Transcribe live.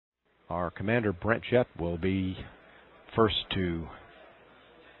Our Commander Brent Jett will be first to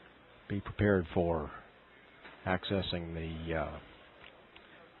be prepared for accessing the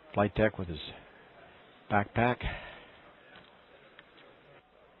flight deck with his backpack.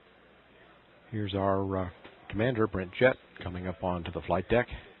 Here's our Commander Brent Jett coming up onto the flight deck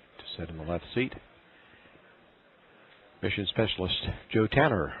to sit in the left seat. Mission Specialist Joe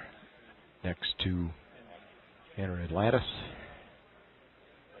Tanner next to enter Atlantis,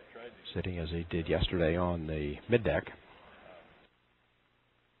 sitting as he did yesterday on the middeck.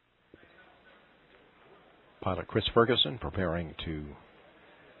 Pilot Chris Ferguson preparing to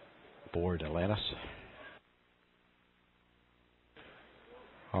board Atlantis.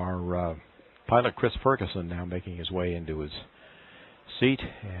 Our pilot Chris Ferguson now making his way into his seat,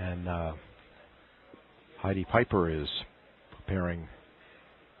 and Heidi Piper is preparing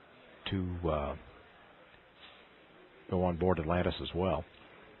to go on board Atlantis as well.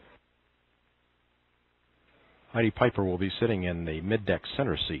 Heidi Piper will be sitting in the middeck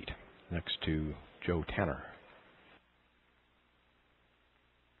center seat next to Joe Tanner.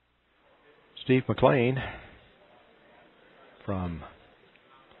 Steve McLean from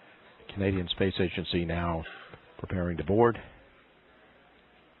Canadian Space Agency now preparing to board.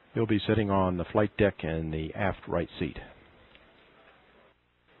 He'll be sitting on the flight deck in the aft right seat,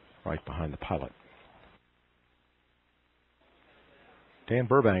 right behind the pilot. Dan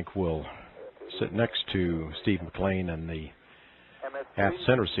Burbank will sit next to Steve McLean in the aft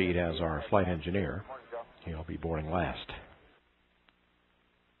center seat as our flight engineer. He'll be boarding last.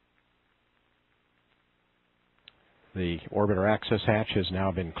 The orbiter access hatch has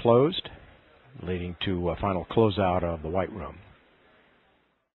now been closed, leading to a final closeout of the White Room.